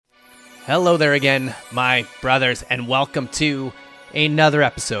Hello there again, my brothers, and welcome to another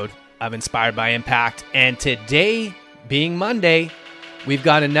episode of Inspired by Impact. And today, being Monday, we've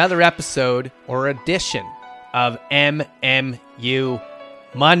got another episode or edition of MMU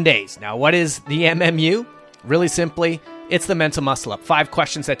Mondays. Now, what is the MMU? Really simply, it's the mental muscle up. 5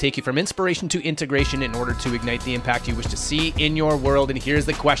 questions that take you from inspiration to integration in order to ignite the impact you wish to see in your world. And here's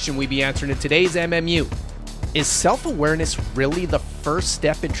the question we be answering in today's MMU. Is self-awareness really the first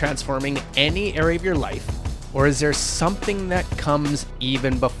step in transforming any area of your life? Or is there something that comes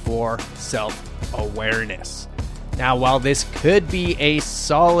even before self-awareness? Now, while this could be a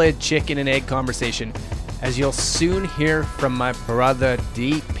solid chicken and egg conversation, as you'll soon hear from my brother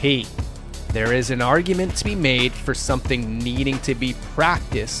DP, there is an argument to be made for something needing to be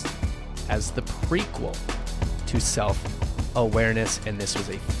practiced as the prequel to self-awareness, and this was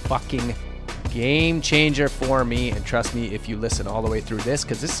a fucking game changer for me. And trust me, if you listen all the way through this,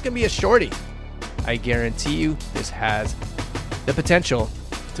 because this is going to be a shorty, I guarantee you this has the potential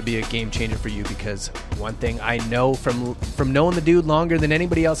to be a game changer for you, because one thing I know from knowing the dude longer than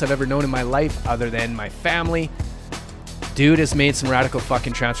anybody else I've ever known in my life other than my family, dude has made some radical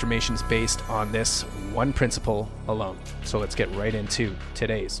fucking transformations based on this one principle alone. So let's get right into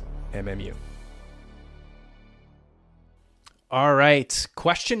today's MMU. All right,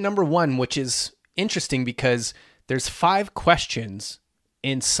 question number 1, which is interesting because there's 5 questions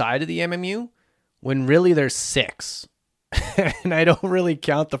inside of the MMU when really there's 6. And I don't really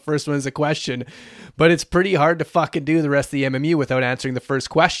count the first one as a question, but it's pretty hard to fucking do the rest of the MMU without answering the first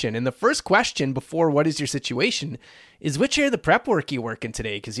question. And the first question before what is your situation is which area of the prep work you working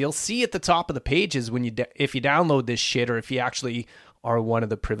today? Because you'll see at the top of the pages when if you download this shit, or if you actually are one of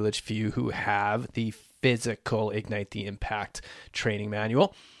the privileged few who have the physical Ignite the Impact training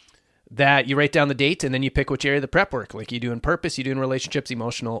manual, that you write down the date and then you pick which area of the prep work, like you do in purpose, you do in relationships,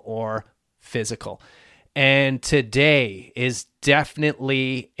 emotional, or physical. And today is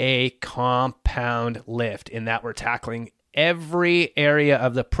definitely a compound lift in that we're tackling every area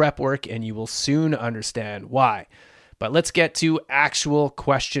of the prep work, and you will soon understand why. But let's get to actual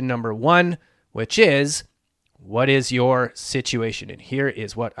question number 1, which is, what is your situation? And here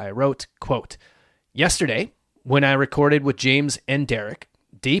is what I wrote, quote, yesterday, when I recorded with James and Derek,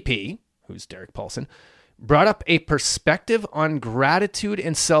 DP, who's Derek Paulson, brought up a perspective on gratitude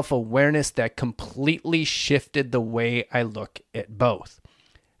and self-awareness that completely shifted the way I look at both.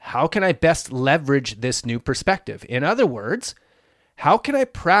 How can I best leverage this new perspective? In other words, how can I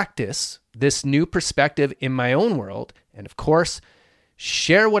practice this new perspective in my own world? And of course,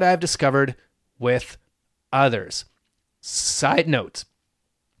 share what I've discovered with others. Side note,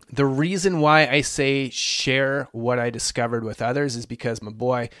 the reason why I say share what I discovered with others is because my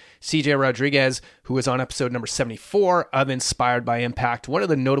boy CJ Rodriguez, who was on episode number 74 of Inspired by Impact, one of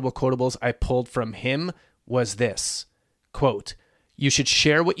the notable quotables I pulled from him was this, quote, you should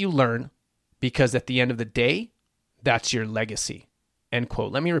share what you learn because at the end of the day, that's your legacy, end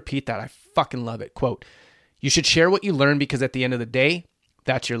quote. Let me repeat that. I fucking love it. Quote, you should share what you learn because at the end of the day,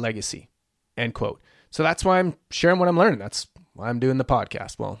 that's your legacy, end quote. So that's why I'm sharing what I'm learning. That's why I'm doing the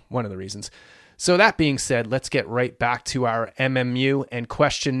podcast. Well, one of the reasons. So that being said, let's get right back to our MMU and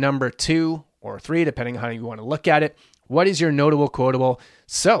question number 2 or 3, depending on how you want to look at it. What is your notable quotable?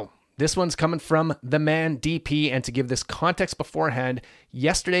 So this one's coming from the man DP. And to give this context beforehand,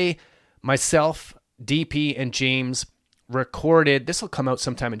 yesterday, myself, DP, and James recorded, this will come out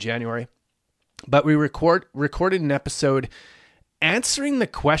sometime in January, but we recorded an episode answering the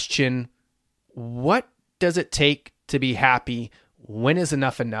question, what does it take to be happy? When is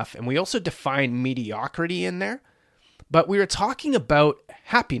enough enough? And we also define mediocrity in there, but we were talking about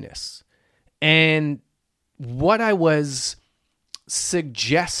happiness. And what I was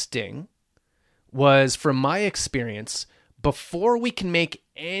suggesting was, from my experience, before we can make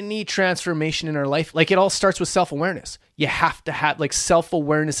any transformation in our life, like, it all starts with self-awareness. You have to have, like,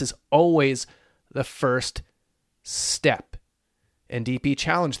 self-awareness is always the first step. And DP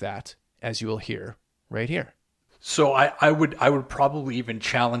challenged that, as you will hear right here. So I would probably even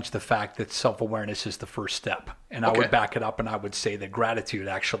challenge the fact that self-awareness is the first step. And I would back it up and I would say that gratitude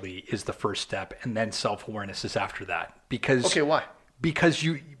actually is the first step, and then self-awareness is after that. Because okay, why? Because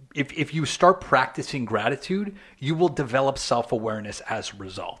if you start practicing gratitude, you will develop self-awareness as a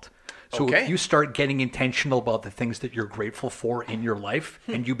result. So if you start getting intentional about the things that you're grateful for in your life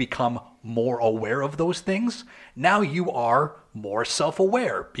and you become more aware of those things, now you are more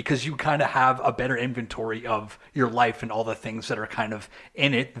self-aware because you kind of have a better inventory of your life and all the things that are kind of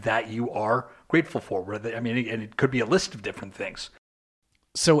in it that you are grateful for. And it could be a list of different things.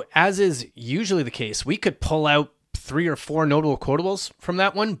 So as is usually the case, we could pull out 3 or 4 notable quotables from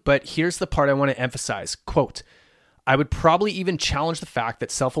that one, but here's the part I want to emphasize. Quote, I would probably even challenge the fact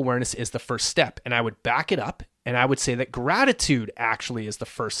that self-awareness is the first step, and I would back it up, and I would say that gratitude actually is the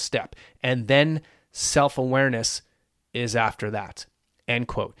first step, and then self-awareness is after that, end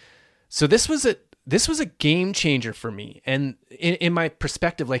quote. So this was a game changer for me. And in my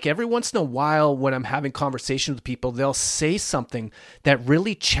perspective, like every once in a while when I'm having conversations with people, they'll say something that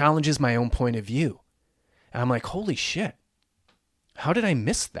really challenges my own point of view. And I'm like, holy shit, how did I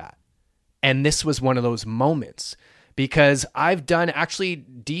miss that? And this was one of those moments, because I've done, actually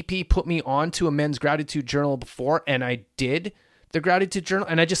DP put me onto a men's gratitude journal before, and I did the gratitude journal,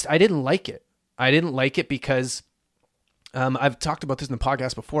 and I didn't like it. I didn't like it because I've talked about this in the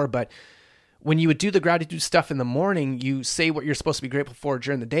podcast before, but when you would do the gratitude stuff in the morning, you say what you're supposed to be grateful for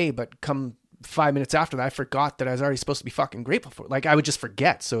during the day, but come 5 minutes after that, I forgot that I was already supposed to be fucking grateful for. Like I would just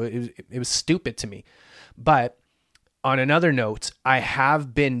forget. So it was stupid to me. But on another note, I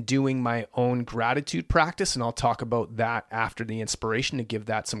have been doing my own gratitude practice, and I'll talk about that after the inspiration to give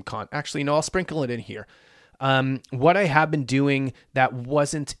that some Actually, no, I'll sprinkle it in here. What I have been doing that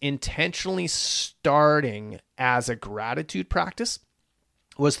wasn't intentionally starting as a gratitude practice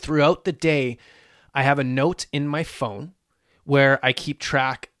was throughout the day, I have a note in my phone where I keep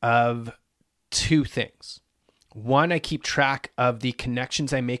track of 2 things. One, I keep track of the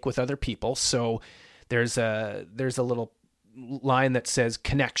connections I make with other people. So there's a little line that says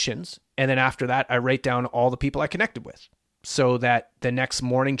connections. And then after that, I write down all the people I connected with so that the next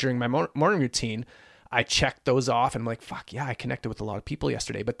morning during my morning routine, I check those off and I'm like, fuck yeah, I connected with a lot of people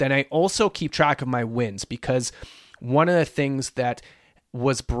yesterday. But then I also keep track of my wins, because one of the things that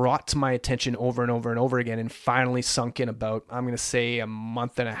was brought to my attention over and over and over again and finally sunk in about, I'm going to say a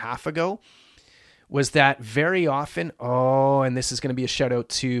month and a half ago, was that very often, and this is going to be a shout out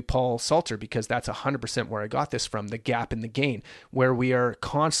to Paul Salter, because that's 100% where I got this from, the gap and the gain, where we are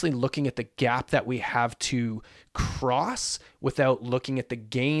constantly looking at the gap that we have to cross without looking at the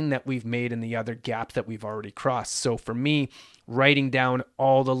gain that we've made in the other gap that we've already crossed. So for me, writing down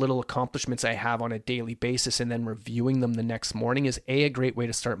all the little accomplishments I have on a daily basis and then reviewing them the next morning is A, a great way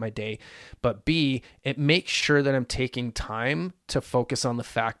to start my day, but B, it makes sure that I'm taking time to focus on the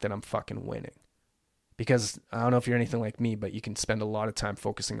fact that I'm fucking winning. Because I don't know if you're anything like me, but you can spend a lot of time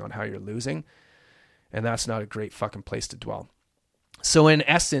focusing on how you're losing, and that's not a great fucking place to dwell. So in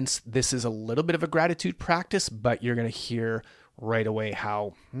essence, this is a little bit of a gratitude practice, but you're going to hear right away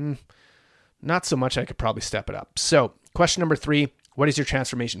how not so much. I could probably step it up. So question number 3, what is your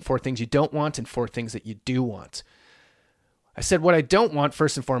transformation? 4 things you don't want and 4 things that you do want. I said what I don't want,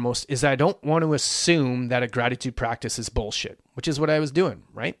 first and foremost, is I don't want to assume that a gratitude practice is bullshit, which is what I was doing,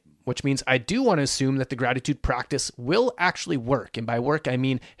 right? Which means I do want to assume that the gratitude practice will actually work. And by work, I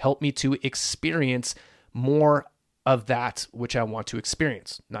mean help me to experience more of that which I want to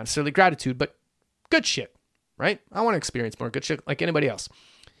experience. Not necessarily gratitude, but good shit, right? I want to experience more good shit like anybody else.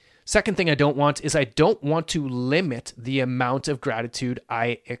 Second thing I don't want is I don't want to limit the amount of gratitude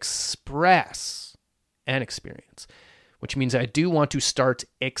I express and experience, which means I do want to start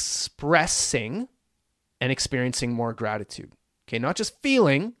expressing and experiencing more gratitude. Okay, not just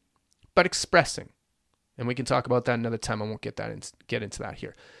feeling, but expressing. And we can talk about that another time. I won't get into that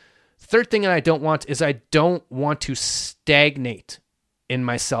here. Third thing that I don't want is I don't want to stagnate in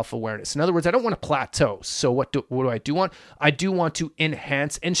my self-awareness. In other words, I don't want to plateau. So what do I do want? I do want to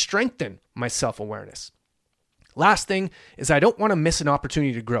enhance and strengthen my self-awareness. Last thing is I don't want to miss an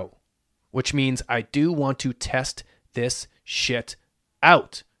opportunity to grow, which means I do want to test this shit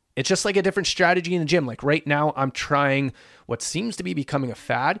out. It's just like a different strategy in the gym. Like right now, I'm trying what seems to be becoming a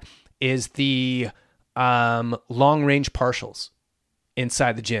fad is the long-range partials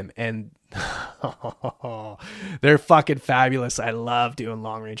inside the gym. And they're fucking fabulous. I love doing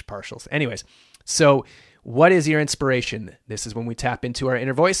long-range partials. Anyways, so what is your inspiration? This is when we tap into our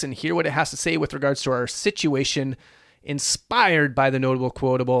inner voice and hear what it has to say with regards to our situation, inspired by the notable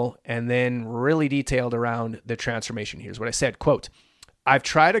quotable, and then really detailed around the transformation. Here's what I said, quote, I've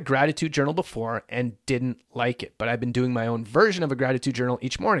tried a gratitude journal before and didn't like it, but I've been doing my own version of a gratitude journal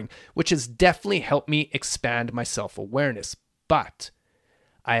each morning, which has definitely helped me expand my self-awareness. But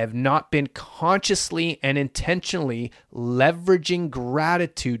I have not been consciously and intentionally leveraging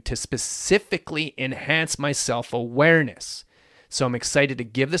gratitude to specifically enhance my self-awareness. So I'm excited to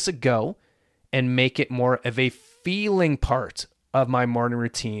give this a go and make it more of a feeling part of my morning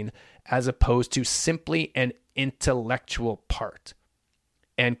routine as opposed to simply an intellectual part.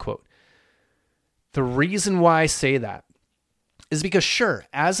 End quote. The reason why I say that is because, sure,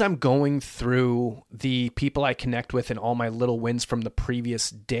 as I'm going through the people I connect with and all my little wins from the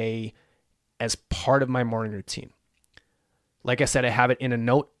previous day as part of my morning routine, Like I said, I have it in a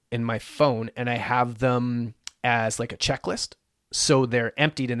note in my phone, and I have them as like a checklist. So they're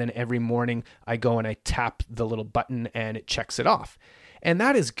emptied, and then every morning I go and I tap the little button and it checks it off. And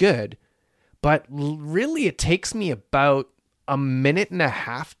that is good, but really it takes me about a minute and a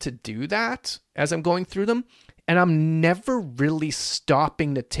half to do that as I'm going through them. And I'm never really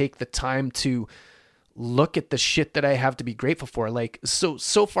stopping to take the time to look at the shit that I have to be grateful for. Like, so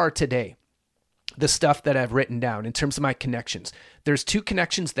far today, the stuff that I've written down in terms of my connections, there's 2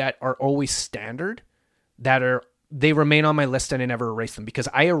 connections that are always standard, they remain on my list and I never erase them, because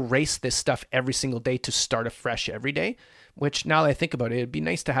I erase this stuff every single day to start afresh every day, which now that I think about it, it'd be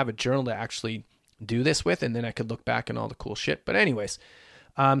nice to have a journal to actually do this with, and then I could look back and all the cool shit. But anyways,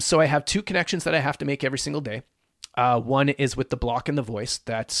 so I have 2 connections that I have to make every single day. One is with the block in the voice.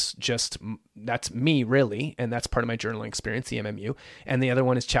 That's me really. And that's part of my journaling experience, the MMU. And the other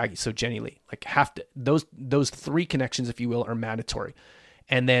one is Chaggy. So Jenny Lee, like those 3 connections, if you will, are mandatory.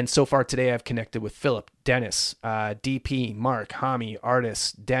 And then so far today, I've connected with Philip, Dennis, DP, Mark, Hami,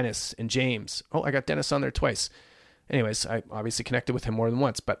 Artis, Dennis, and James. Oh, I got Dennis on there twice. Anyways, I obviously connected with him more than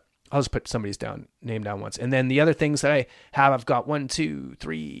once, but I'll just put somebody's name down once. And then the other things that I have, I've got 1, 2,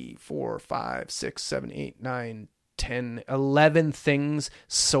 3, 4, 5, 6, 7, 8, 9, 10, 11 things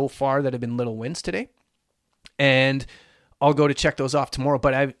so far that have been little wins today. And I'll go to check those off tomorrow,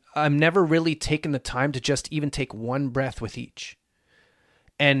 but I'm never really taken the time to just even take one breath with each.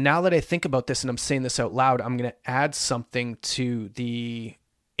 And now that I think about this and I'm saying this out loud, I'm going to add something to the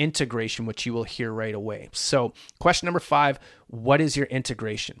integration, which you will hear right away. So question number 5, what is your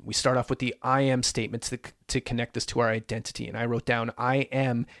integration? We start off with the I am statement to connect this to our identity. And I wrote down, I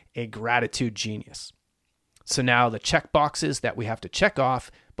am a gratitude genius. So now the check boxes that we have to check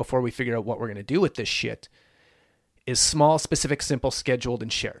off before we figure out what we're going to do with this shit is small, specific, simple, scheduled,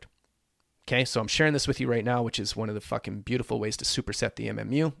 and shared. Okay, so I'm sharing this with you right now, which is one of the fucking beautiful ways to superset the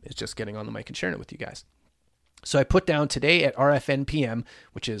MMU, is just getting on the mic and sharing it with you guys. So I put down today at RFNPM,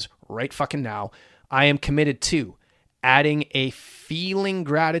 which is right fucking now, I am committed to adding a feeling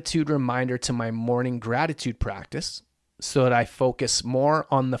gratitude reminder to my morning gratitude practice so that I focus more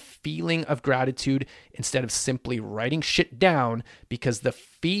on the feeling of gratitude instead of simply writing shit down, because the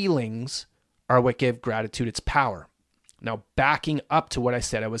feelings are what give gratitude its power. Now, backing up to what I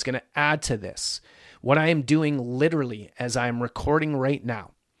said I was going to add to this, what I am doing literally as I'm recording right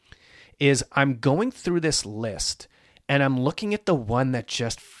now is I'm going through this list and I'm looking at the one that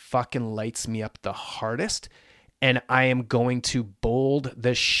just fucking lights me up the hardest, and I am going to bold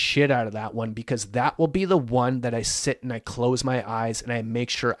the shit out of that one, because that will be the one that I sit and I close my eyes and I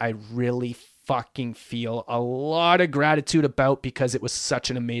make sure I really fucking feel a lot of gratitude about, because it was such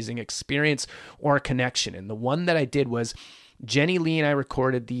an amazing experience or connection. And the one that I did was Jenny Lee and I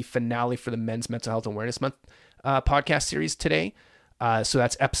recorded the finale for the Men's Mental Health Awareness Month podcast series today. So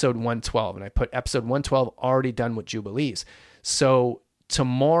that's episode 112. And I put episode 112 already done with Jubilees. So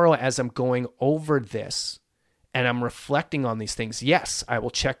tomorrow, as I'm going over this and I'm reflecting on these things, yes, I will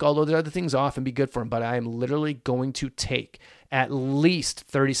check all those other things off and be good for them, but I am literally going to take at least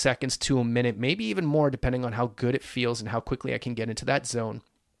 30 seconds to a minute, maybe even more, depending on how good it feels and how quickly I can get into that zone,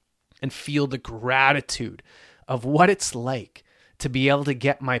 and feel the gratitude of what it's like to be able to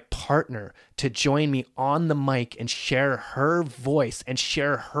get my partner to join me on the mic and share her voice and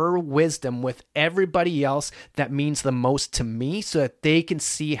share her wisdom with everybody else that means the most to me, so that they can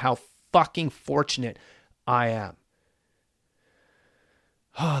see how fucking fortunate I am.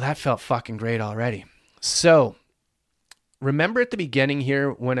 Oh, that felt fucking great already. So remember at the beginning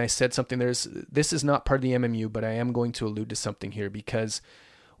here when I said something, this is not part of the MMU, but I am going to allude to something here, because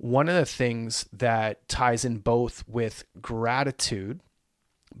one of the things that ties in both with gratitude,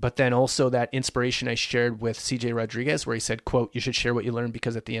 but then also that inspiration I shared with CJ Rodriguez, where he said, quote, you should share what you learned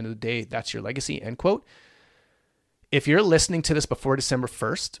because at the end of the day, that's your legacy, end quote. If you're listening to this before December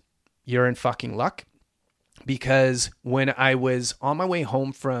 1st, you're in fucking luck. Because when I was on my way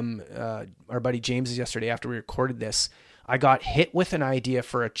home from our buddy James's yesterday after we recorded this, I got hit with an idea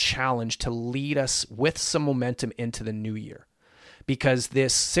for a challenge to lead us with some momentum into the new year. Because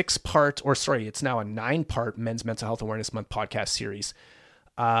this 6-part, or sorry, it's now a 9-part Men's Mental Health Awareness Month podcast series,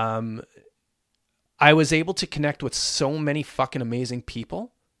 I was able to connect with so many fucking amazing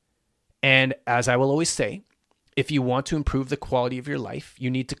people. And as I will always say, if you want to improve the quality of your life, you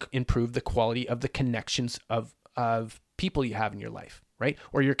need to improve the quality of the connections of people you have in your life, right?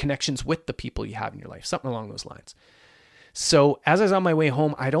 Or your connections with the people you have in your life, something along those lines. So as I was on my way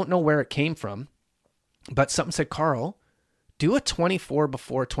home, I don't know where it came from, but something said, Carl, do a 24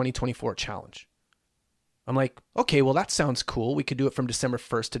 before 2024 challenge. I'm like, okay, well, that sounds cool. We could do it from December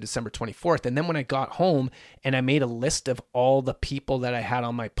 1st to December 24th. And then when I got home and I made a list of all the people that I had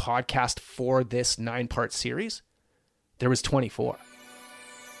on my podcast for this 9-part series, there was 24.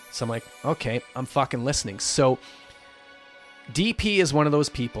 So I'm like, okay, I'm fucking listening. So DP is one of those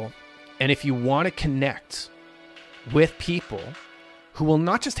people. And if you want to connect with people who will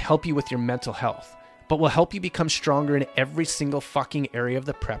not just help you with your mental health, but will help you become stronger in every single fucking area of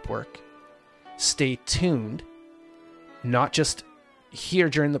the prep work, stay tuned, not just here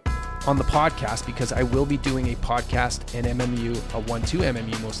on the podcast, because I will be doing a podcast in MMU, a 1-2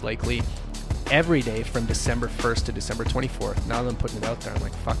 MMU most likely, every day from December 1st to December 24th. Now that I'm putting it out there, I'm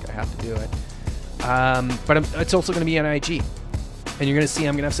like, fuck, I have to do it. But it's also going to be on IG. And you're going to see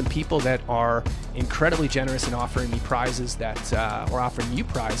I'm going to have some people that are incredibly generous in offering me prizes or offering you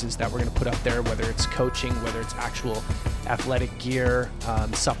prizes that we're going to put up there, whether it's coaching, whether it's actual athletic gear,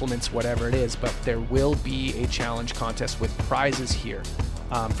 supplements, whatever it is. But there will be a challenge contest with prizes here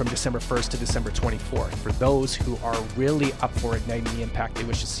from December 1st to December 24th for those who are really up for igniting the impact they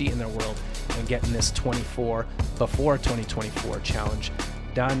wish to see in their world and getting this 24 before 2024 challenge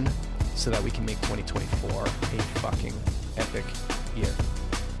done so that we can make 2024 a fucking epic year.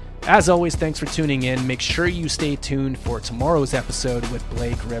 As always, thanks for tuning in. Make sure you stay tuned for tomorrow's episode with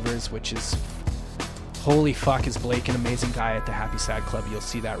Blake Rivers, which is, holy fuck, is Blake an amazing guy at the Happy Sad Club. You'll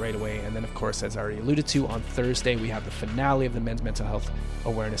see that right away. And then, of course, as I already alluded to, on Thursday, we have the finale of the Men's Mental Health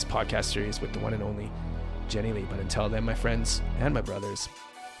Awareness podcast series with the one and only Jenny Lee. But until then, my friends and my brothers,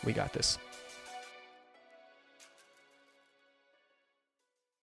 we got this.